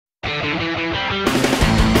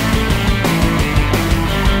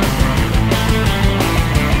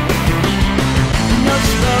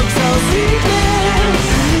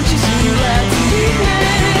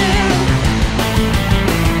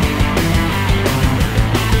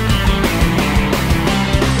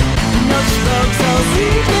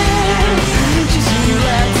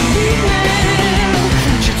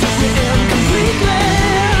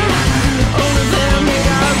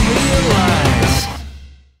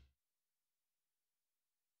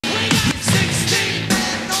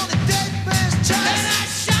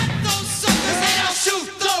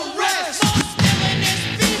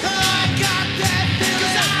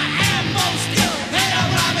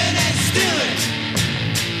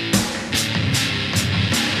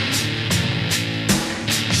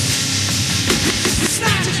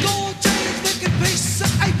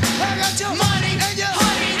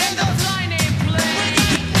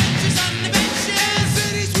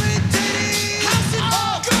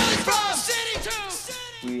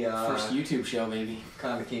YouTube show, baby.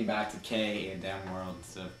 Kinda came back to K and M World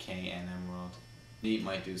instead of K and M World. Neat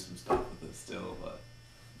might do some stuff with it still, but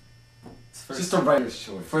It's just a writer's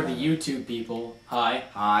choice. For the YouTube people, hi.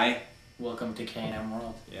 Hi. Welcome to K&M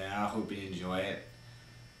World. Yeah, I hope you enjoy it.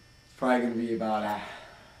 It's probably gonna be about a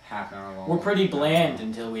half an hour long. We're pretty bland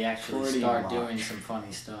until we actually Pretty start much. doing some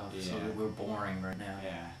funny stuff. Yeah. So we're boring right now.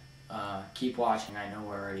 Yeah. Keep watching. I know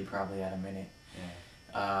we're already probably at a minute.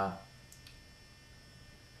 Yeah.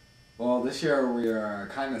 Well, this year we are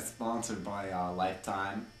kind of sponsored by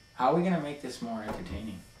Lifetime. How are we gonna make this more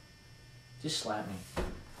entertaining? Just slap me.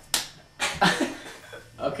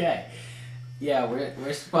 Okay. Yeah,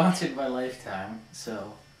 we're sponsored by Lifetime,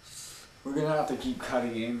 so We're gonna have to keep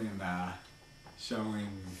cutting in and showing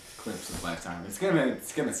clips of Lifetime. It's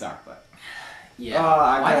gonna suck, but yeah.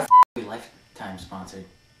 Why the f are we Lifetime sponsored?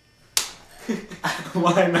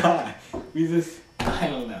 why not? We just I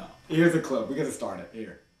don't know. here's a clip. We gotta start it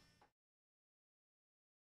here.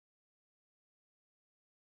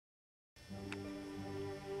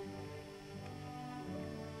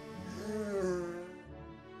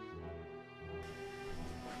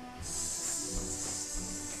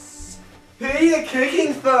 Who are you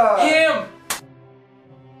cooking for? Him!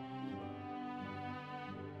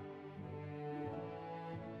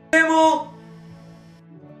 Camel!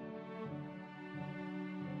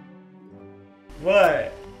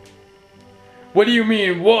 What? What do you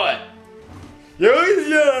mean, what? You always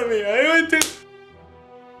yell at me. I want to.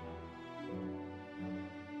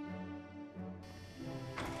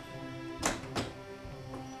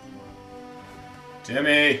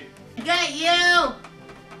 Jimmy. Get you!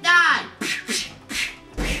 Die!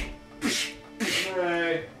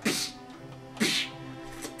 Hey.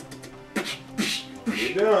 What are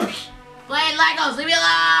you doing? Playing Legos, leave me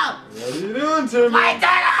alone! What are you doing, Timmy? Playing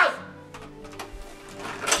Legos!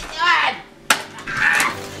 God!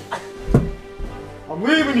 I'm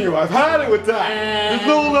leaving you. I've had it with that. There's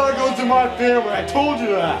no Legos in my family. I told you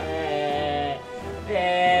that.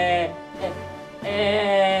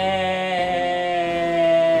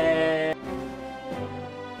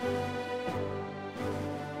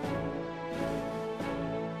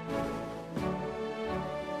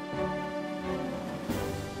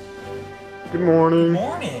 Good morning.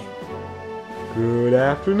 Morning. Good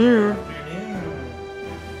afternoon.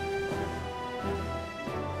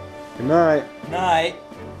 Good night. Night.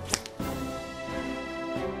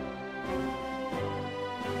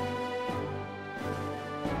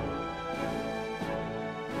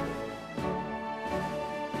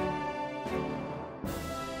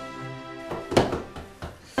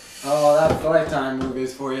 Oh, that's Lifetime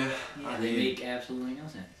movies for you. Yeah, they make absolutely no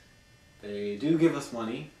sense. They do give us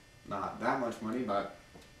money. Not that much money, but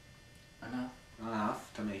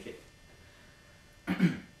enough to make it.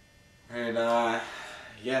 And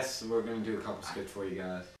yes, we're gonna do a couple skits for you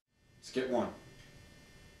guys. Skit 1.